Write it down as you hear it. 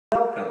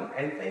Welcome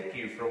and thank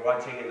you for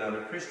watching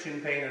another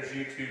Christian Painters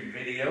YouTube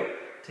video.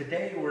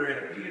 Today we're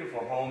in a beautiful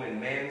home in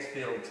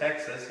Mansfield,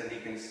 Texas, and you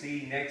can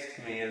see next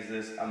to me is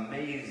this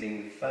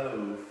amazing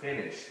faux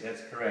finish.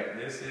 That's correct.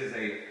 This is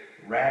a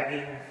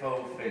ragging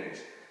faux finish.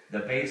 The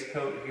base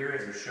coat here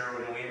is a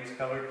Sherwin-Williams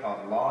color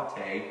called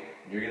Latte.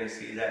 You're going to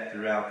see that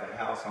throughout the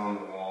house on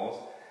the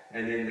walls.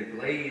 And then the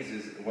glaze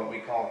is what we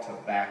call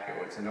tobacco.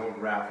 It's an old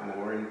Ralph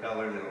Lauren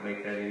color. They don't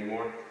make that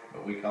anymore,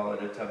 but we call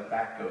it a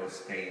tobacco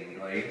stain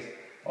glaze.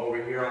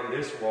 Over here on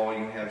this wall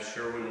you have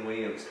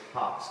Sherwin-Williams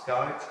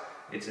hopscotch.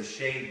 It's a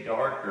shade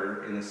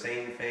darker in the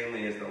same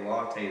family as the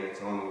Latte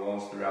that's on the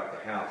walls throughout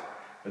the house.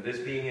 But this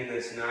being in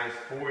this nice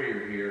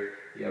foyer here,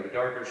 you have a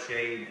darker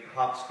shade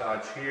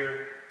hopscotch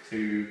here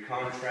to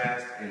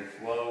contrast and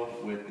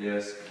flow with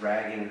this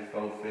ragging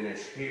faux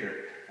finish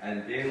here.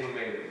 And then we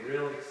made it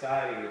real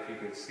exciting. If you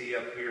can see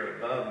up here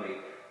above me,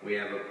 we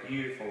have a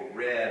beautiful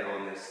red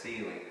on this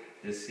ceiling.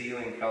 This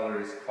ceiling color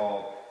is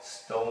called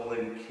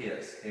Stolen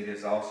Kiss. It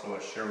is also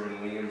a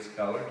Sherwin-Williams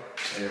color,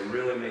 and it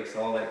really makes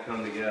all that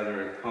come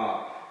together and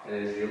pop. And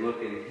as you look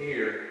in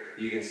here,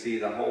 you can see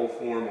the whole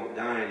formal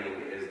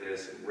dining is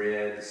this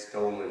red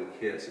Stolen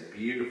Kiss. A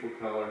beautiful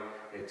color.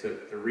 It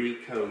took three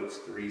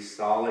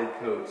solid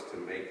coats to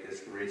make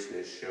this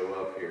richness show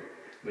up here.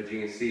 But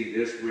you can see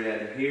this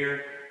red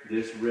here,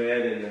 this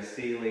red in the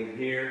ceiling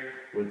here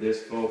with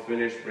this faux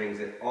finish brings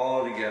it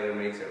all together,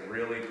 makes it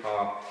really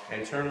pop.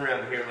 And turn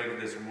around here, look at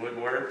this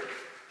woodwork.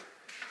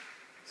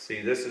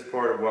 See, this is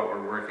part of what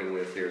we're working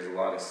with. There's a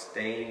lot of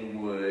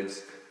stained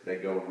woods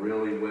that go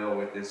really well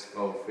with this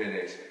faux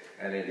finish,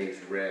 and it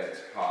needs reds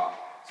pop.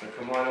 So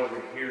come on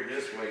over here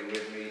this way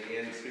with me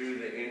into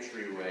the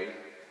entryway,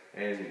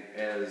 and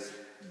as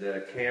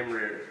the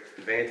camera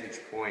vantage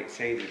point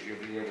changes,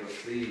 you'll be able to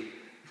see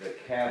the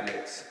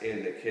cabinets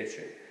in the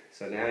kitchen.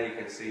 So now you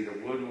can see the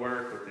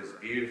woodwork with this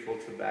beautiful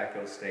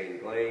tobacco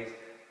stained glaze,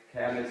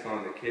 cabinets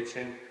on the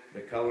kitchen. The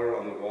color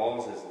on the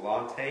walls is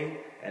Latte,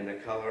 and the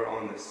color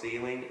on the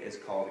ceiling is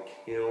called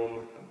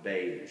Kiln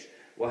Beige.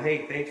 Well,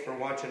 hey, thanks for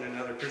watching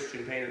another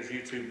Christian Painters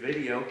YouTube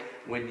video.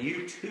 When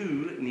you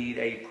too need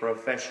a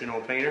professional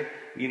painter,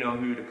 you know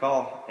who to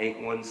call,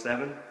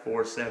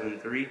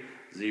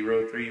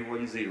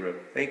 817-473-0310.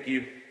 Thank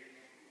you.